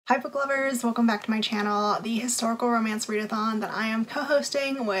Hi book lovers, welcome back to my channel. The historical romance readathon that I am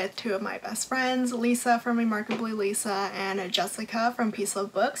co-hosting with two of my best friends, Lisa from Remarkably Lisa and Jessica from Peace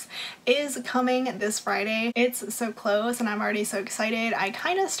Love Books, is coming this Friday. It's so close and I'm already so excited. I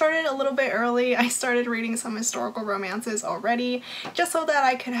kind of started a little bit early. I started reading some historical romances already just so that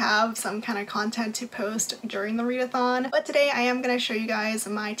I could have some kind of content to post during the readathon. But today I am going to show you guys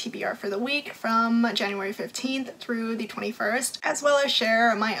my TBR for the week from January 15th through the 21st, as well as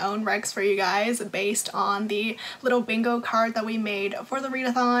share my own recs for you guys based on the little bingo card that we made for the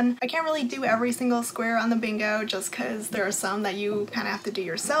readathon. I can't really do every single square on the bingo just because there are some that you kind of have to do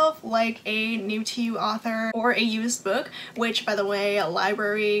yourself, like a new to you author or a used book, which by the way,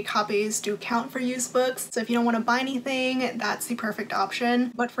 library copies do count for used books. So if you don't want to buy anything, that's the perfect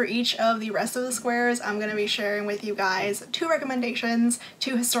option. But for each of the rest of the squares, I'm going to be sharing with you guys two recommendations,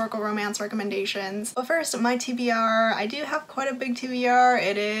 two historical romance recommendations. But first, my TBR. I do have quite a big TBR.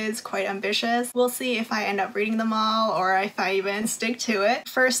 It is quite ambitious. We'll see if I end up reading them all or if I even stick to it.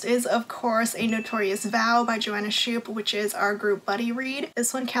 First is of course A Notorious Vow by Joanna Shupe, which is our group buddy read.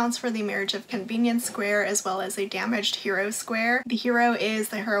 This one counts for the Marriage of Convenience square as well as a Damaged Hero square. The hero is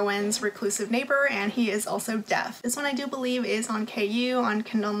the heroine's reclusive neighbor and he is also deaf. This one I do believe is on KU on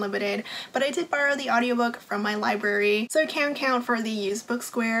Kindle Unlimited, but I did borrow the audiobook from my library, so it can count for the used book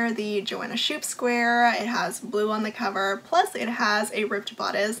square, the Joanna Shupe square. It has blue on the cover, plus it has a ripped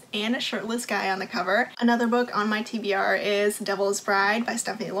bodice and a shirtless guy on the cover. Another book on my TBR is Devil's Bride by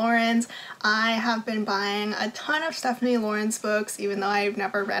Stephanie Lawrence. I have been buying a ton of Stephanie Lawrence books even though I've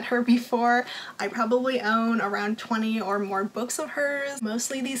never read her before. I probably own around 20 or more books of hers,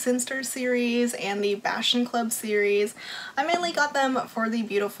 mostly the Sinster series and the Bastion Club series. I mainly got them for the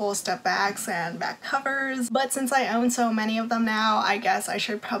beautiful step backs and back covers, but since I own so many of them now, I guess I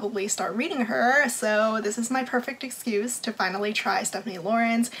should probably start reading her, so this is my perfect excuse to finally try Stephanie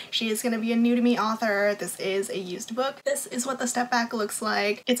Lawrence. She is going to be a new to me author. This is a used book. This is what the step back looks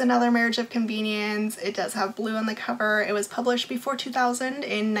like. It's another Marriage of Convenience. It does have blue on the cover. It was published before 2000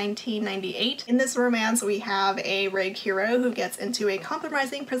 in 1998. In this romance we have a rogue hero who gets into a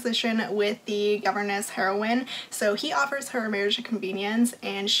compromising position with the governess heroine, so he offers her a marriage of convenience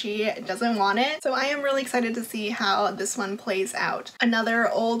and she doesn't want it. So I am really excited to see how this one plays out. Another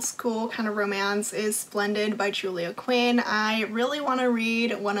old school kind of romance is Splendid by Julia Quinn. I really want to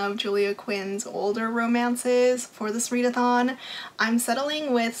read one of Julia Quinn's older romances for this readathon. I'm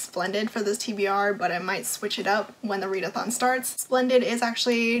settling with Splendid for this TBR, but I might switch it up when the readathon starts. Splendid is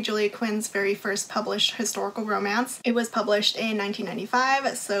actually Julia Quinn's very first published historical romance. It was published in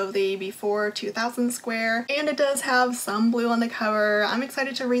 1995, so the before 2000 square, and it does have some blue on the cover. I'm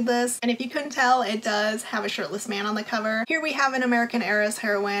excited to read this, and if you couldn't tell, it does have a shirtless man on the cover. Here we have an American heiress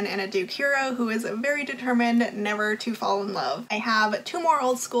heroine and a duke hero who is very determined never to fall in love. I have two more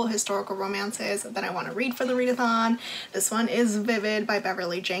old school historical romances that I want to read for the readathon. This one is Vivid by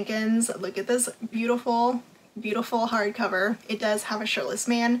Beverly Jenkins. Look at this beautiful hardcover. It does have a shirtless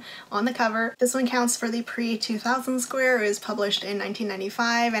man on the cover. This one counts for the pre-2000 square. It was published in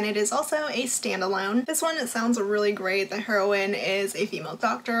 1995 and it is also a standalone. This one, it sounds really great. The heroine is a female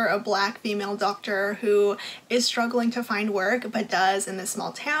doctor, a black female doctor who is struggling to find work but does in this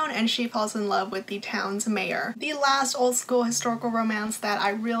small town, and she falls in love with the town's mayor. The last old school historical romance that I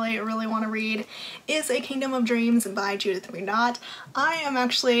really want to read is A Kingdom of Dreams by Judith McNaught. I am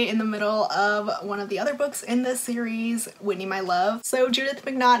actually in the middle of one of the other books in this series, Whitney My Love. So Judith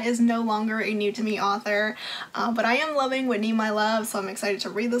McNaught is no longer a new to me author, but I am loving Whitney My Love, so I'm excited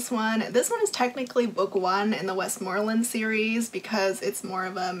to read this one. This one is technically book one in the Westmoreland series because it's more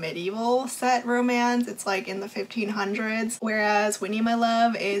of a medieval set romance. It's like in the 1500s, whereas Whitney My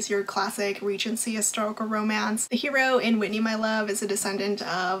Love is your classic Regency historical romance. The hero in Whitney My Love is a descendant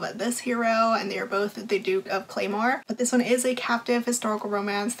of this hero and they are both the Duke of Claymore, but this one is a captive historical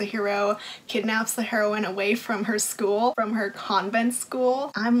romance. The hero kidnaps the heroine away from her school, from her convent school.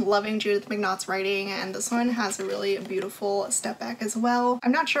 I'm loving Judith McNaught's writing, and this one has a really beautiful step back as well.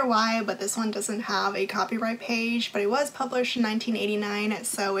 I'm not sure why, but this one doesn't have a copyright page, but it was published in 1989,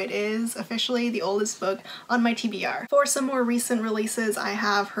 so it is officially the oldest book on my TBR. For some more recent releases, I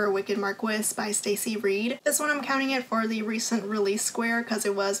have Her Wicked Marquis by Stacy Reid. This one I'm counting it for the recent release square because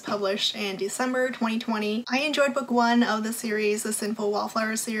it was published in December 2020. I enjoyed book one of the series, the Sinful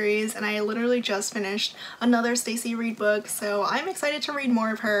Wallflower series, and I literally just finished another Stacy Reid book, so I'm excited to read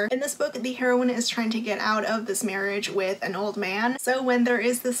more of her. In this book, the heroine is trying to get out of this marriage with an old man, so when there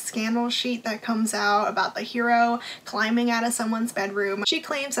is this scandal sheet that comes out about the hero climbing out of someone's bedroom, she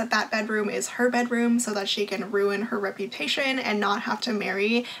claims that that bedroom is her bedroom so that she can ruin her reputation and not have to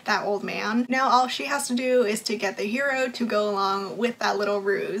marry that old man. Now all she has to do is to get the hero to go along with that little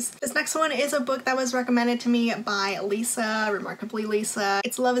ruse. This next one is a book that was recommended to me by Lisa, Remarkably Lisa.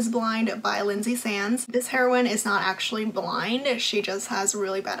 It's Love is Blind by Lynsay. This heroine is not actually blind, she just has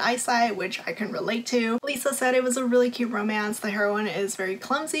really bad eyesight, which I can relate to. Lisa said it was a really cute romance. The heroine is very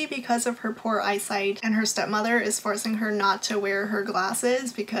clumsy because of her poor eyesight, and her stepmother is forcing her not to wear her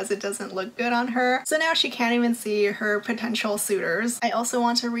glasses because it doesn't look good on her, so now she can't even see her potential suitors. I also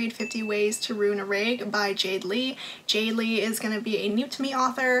want to read 50 Ways to Ruin a Rig by Jade Lee. Jade Lee is going to be a new to me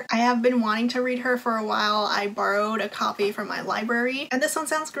author. I have been wanting to read her for a while. I borrowed a copy from my library, and this one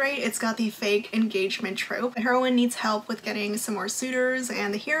sounds great. It's got the fake engagement trope. The heroine needs help with getting some more suitors,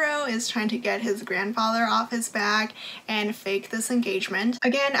 and the hero is trying to get his grandfather off his back and fake this engagement.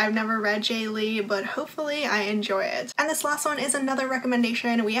 Again, I've never read Jade Lee, but hopefully I enjoy it. And this last one is another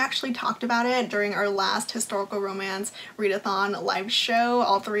recommendation. We actually talked about it during our last historical romance readathon live show.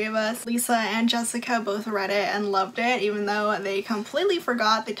 All three of us, Lisa and Jessica, both read it and loved it, even though they completely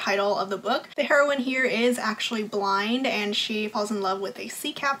forgot the title of the book. The heroine here is actually blind, and she falls in love with a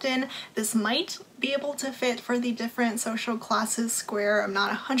sea captain. This might be able to fit for the different social classes square. I'm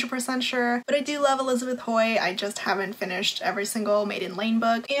not 100% sure, but I do love Elizabeth Hoyt. I just haven't finished every single Maiden Lane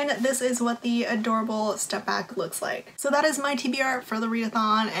book, and this is what the adorable step back looks like. So that is my TBR for the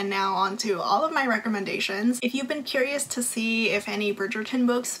readathon, and now on to all of my recommendations. If you've been curious to see if any Bridgerton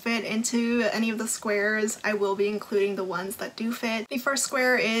books fit into any of the squares, I will be including the ones that do fit. The first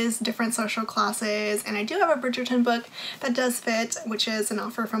square is different social classes, and I do have a Bridgerton book that does fit, which is An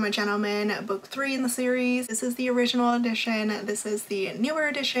Offer from a Gentleman, book 3 in the series. This is the original edition, this is the newer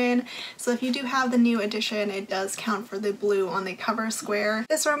edition, so if you do have the new edition, it does count for the blue on the cover square.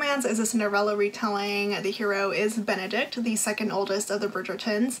 This romance is a Cinderella retelling. The hero is Benedict, the second oldest of the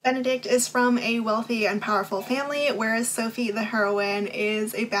Bridgertons. Benedict is from a wealthy and powerful family, whereas Sophie, the heroine,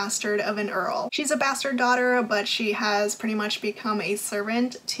 is a bastard of an earl. She's a bastard daughter, but she has pretty much become a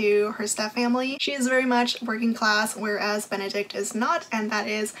servant to her stepfamily. She is very much working class, whereas Benedict is not, and that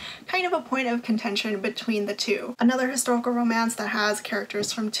is kind of a point of contention between the two. Another historical romance that has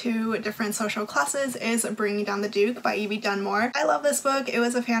characters from two different social classes is Bringing Down the Duke by Evie Dunmore. I love this book. It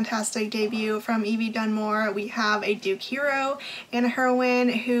was a fantastic debut from Evie Dunmore. We have a Duke hero and a heroine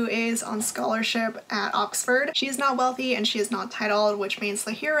who is on scholarship at Oxford. She is not wealthy and she is not titled, which means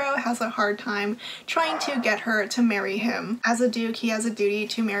the hero has a hard time trying to get her to marry him. As a Duke, he has a duty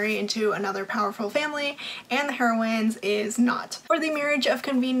to marry into another powerful family, and the heroine's is not. For the Marriage of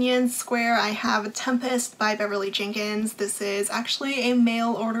Convenience square, I have Tempest by Beverly Jenkins. This is actually a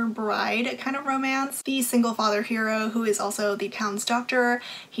mail order bride kind of romance. The single father hero, who is also the town's doctor,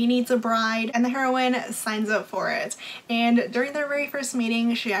 he needs a bride, and the heroine signs up for it. And during their very first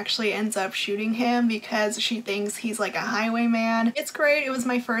meeting, she actually ends up shooting him because she thinks he's like a highwayman. It's great. It was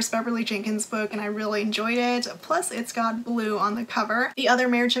my first Beverly Jenkins book and I really enjoyed it. Plus it's got blue on the cover. The other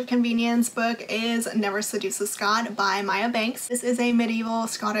Marriage of Convenience book is Never Seduce a Scot by Maya Banks. This is a medieval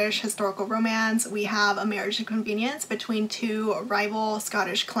Scottish historical romance. We have a marriage of convenience between two rival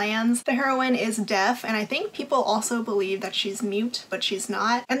Scottish clans. The heroine is deaf, and I think people also believe that she's mute, but she's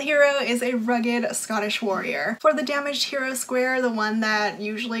not. And the hero is a rugged Scottish warrior. For the Damaged Hero square, the one that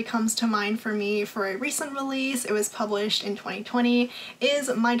usually comes to mind for me for a recent release, it was published in 2020, is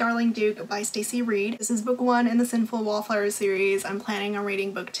My Darling Duke by Stacy Reid. This is book 1 in the Sinful Wallflower series. I'm planning on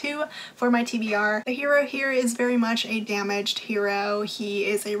reading book 2 for my TBR. The hero here is very much a damaged hero. He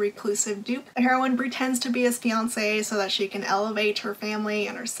is a reclusive dupe. The heroine pretends to be his fiance so that she can elevate her family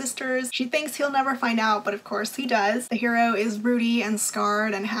and her sisters. She thinks he'll never find out, but of course he does. The hero is broody and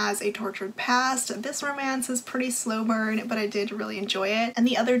scarred and has a tortured past. This romance is pretty slow burn, but I did really enjoy it. And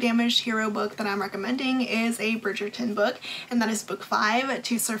the other Damaged Hero book that I'm recommending is a Bridgerton book, and that is book 5,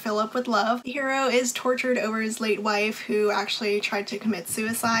 To Sir Philip with Love. The hero is tortured over his late wife, who actually tried to commit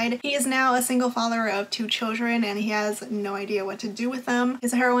suicide. He is now a single father of 2 children, and he has no idea what to do with them.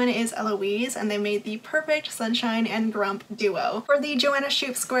 His heroine is Eloise, and they made the perfect Sunshine and Grump duo. For the Joanna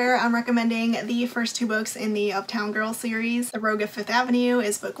Shupe square, I'm recommending the first 2 books in the Uptown Girl series. The Rogue of Fifth Avenue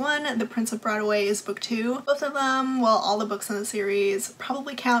is book 1, The Prince of Broadway is book 2. Both of them, well, all the books in the series,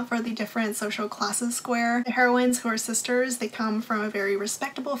 probably count for the different social classes square. The heroines, who are sisters, they come from a very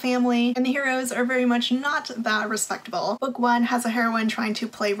respectable family, and the heroes are very much not that respectable. Book 1 has a heroine trying to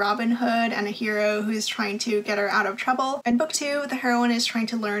play Robin Hood and a hero who's trying to get her out of trouble, and book 2, the heroine is trying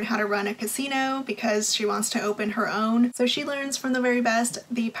to learn how to run a casino because she wants to open her own. So she learns from the very best,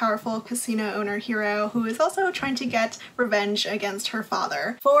 the powerful casino owner hero, who is also trying to get revenge against her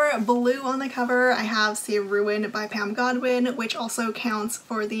father. For blue on the cover, I have See a Ruin by Pam Godwin, which also counts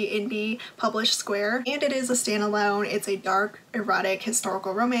for the indie published square, and it is a standalone. It's a dark, erotic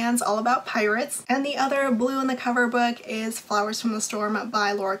historical romance all about pirates. And the other blue on the cover book is Flowers from the Storm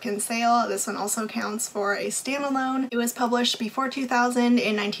by Laura Kinsale. This one also counts for a standalone. It was published before 2000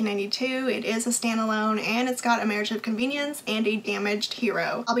 in 1992. It is a standalone, and it's got a marriage of convenience and a damaged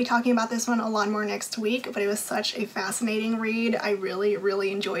hero. I'll be talking about this one a lot more next week, but it was such a fascinating read. I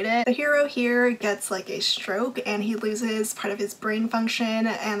really enjoyed it. The hero here gets like a stroke and he loses part of his brain function,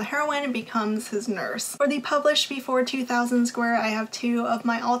 and the heroine becomes his nurse. For the published before 2000 square, I have two of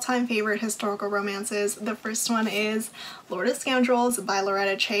my all-time favorite historical romances. The first one is Lord of Scoundrels by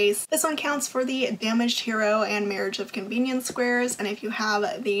Loretta Chase. This one counts for the damaged hero and marriage of convenience squares, and if you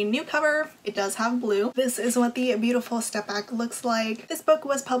have the new cover, it does have blue. This is what the beautiful step back looks like. This book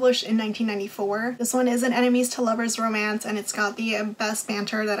was published in 1994. This one is an enemies to lovers romance, and it's got the best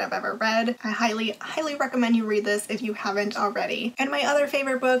banter that I've ever read. I highly recommend you read this if you haven't already. And my other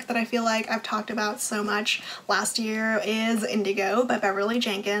favorite book that I feel like I've talked about so much last year is Indigo by Beverly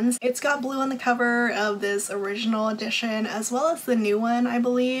Jenkins. It's got blue on the cover of this original edition as well as the new one, I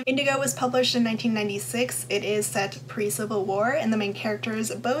believe. Indigo was published in 1996. It is set pre-Civil War, and the main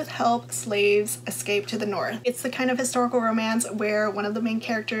characters both help slaves escape to the north. It's the kind of historical romance where one of the main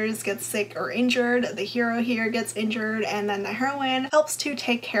characters gets sick or injured, the hero here gets injured, and then the heroine helps to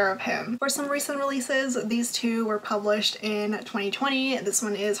take care of him. For some recent releases, these two were published in 2020. This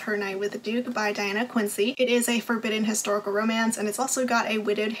one is Her Night with the Duke by Diana Quincy. It is a forbidden historical romance, and it's also got a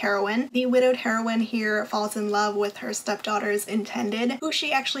widowed heroine. The widowed heroine here falls in love with her stepdaughter's intended, who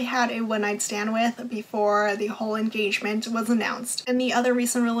she actually had a one-night stand with before the whole engagement was announced. And the other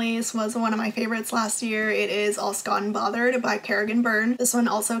recent release was one of my favorites last year. It is All Scott and Bothered by Kerrigan Byrne. This one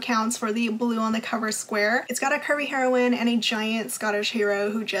also counts for the blue on the cover square. It's got a curvy heroine and a giant Scottish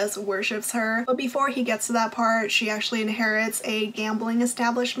hero who just worships her. But before he gets to that part, she actually inherits a gambling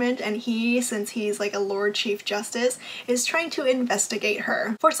establishment, and he, since he's like a Lord Chief Justice, is trying to investigate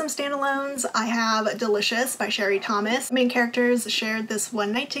her. For some standalones, I have Delicious by Sherry Thomas. Main characters shared this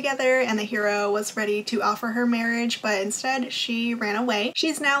one night together, and the hero was ready to offer her marriage, but instead she ran away.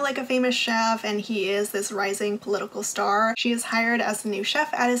 She's now like a famous chef, and he is this rising political star. She is hired as the new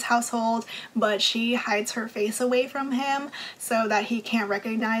chef at his household, but she hides her face away from him so that he can't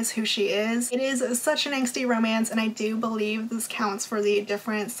recognize who she is. It is such an angsty romance, and I do believe this counts for the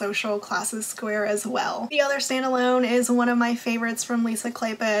different social classes square as well. The other standalone is one of my favorites from Lisa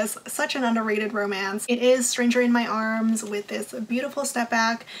Kleypas, such an underrated romance. It is Stranger in My Arms with this beautiful step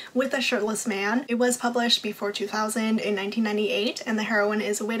back with a shirtless man. It was published before 2000 in 1998, and the heroine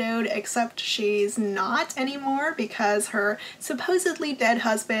is widowed, except she's not anymore because her supposedly dead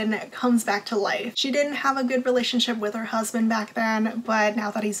husband comes back to life. She didn't have a good relationship with her husband back then, but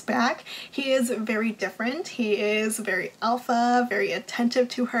now that he's back, he is very different. He is very alpha, very attentive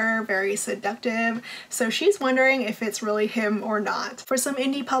to her, very seductive, so she's wondering if it's really him or not. For some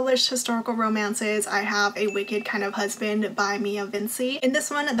indie published historical romances, I have A Wicked Kind of Husband by Vincy. In this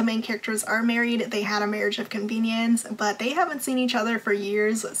one, the main characters are married. They had a marriage of convenience, but they haven't seen each other for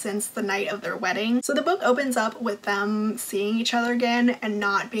years since the night of their wedding. So the book opens up with them seeing each other again and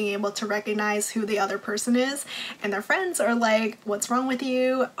not being able to recognize who the other person is, and their friends are like, "What's wrong with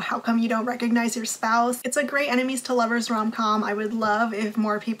you? How come you don't recognize your spouse?" It's a great enemies to lovers rom-com. I would love if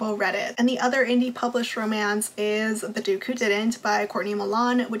more people read it. And the other indie published romance is The Duke Who Didn't by Courtney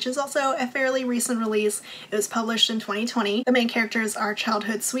Milan, which is also a fairly recent release. It was published in 2020. The main characters are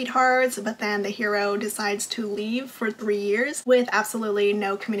childhood sweethearts, but then the hero decides to leave for 3 years with absolutely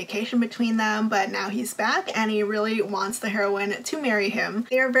no communication between them, but now he's back and he really wants the heroine to marry him.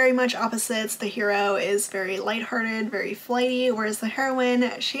 They are very much opposites. The hero is very lighthearted, very flighty, whereas the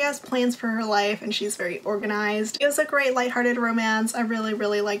heroine, she has plans for her life and she's very organized. It was a great lighthearted romance. I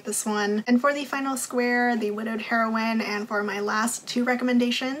really like this one. And for the final square, the widowed heroine, and for my last two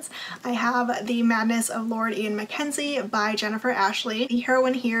recommendations, I have The Madness of Lord Ian Mackenzie by Jennifer Ashley. The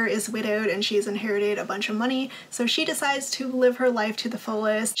heroine here is widowed and she's inherited a bunch of money, so she decides to live her life to the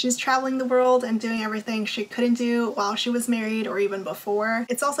fullest. She's traveling the world and doing everything she couldn't do while she was married or even before.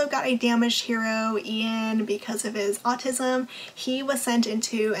 It's also got a damaged hero, Ian, because of his autism. He was sent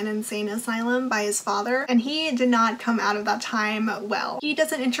into an insane asylum by his father, and he did not come out of that time well. He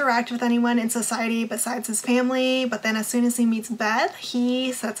doesn't interact with anyone in society besides his family, but then as soon as he meets Beth,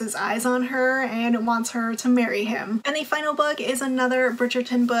 he sets his eyes on her and wants her to marry him. And the final book is another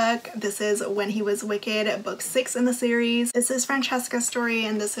Bridgerton book. This is When He Was Wicked, book 6 in the series. This is Francesca's story story,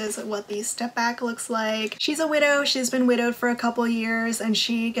 and this is what the step back looks like. She's a widow. She's been widowed for a couple years, and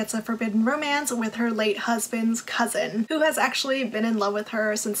she gets a forbidden romance with her late husband's cousin, who has actually been in love with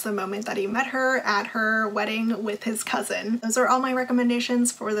her since the moment that he met her at her wedding with his cousin. Those are all my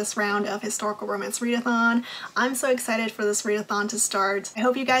recommendations for this round of Historical Romance Readathon. I'm so excited for this readathon to start. I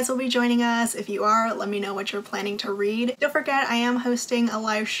hope you guys will be joining us. If you are, let me know what you're planning to read. Don't forget, I am hosting a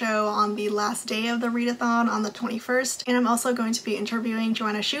live show on the last day of the readathon on the 21st, and I'm also going to be interviewing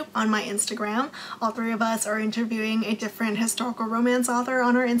Joanna on my Instagram. All three of us are interviewing a different historical romance author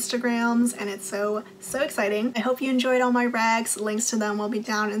on our Instagrams, and it's so exciting. I hope you enjoyed all my recs. Links to them will be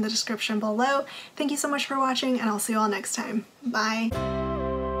down in the description below. Thank you so much for watching, and I'll see you all next time. Bye!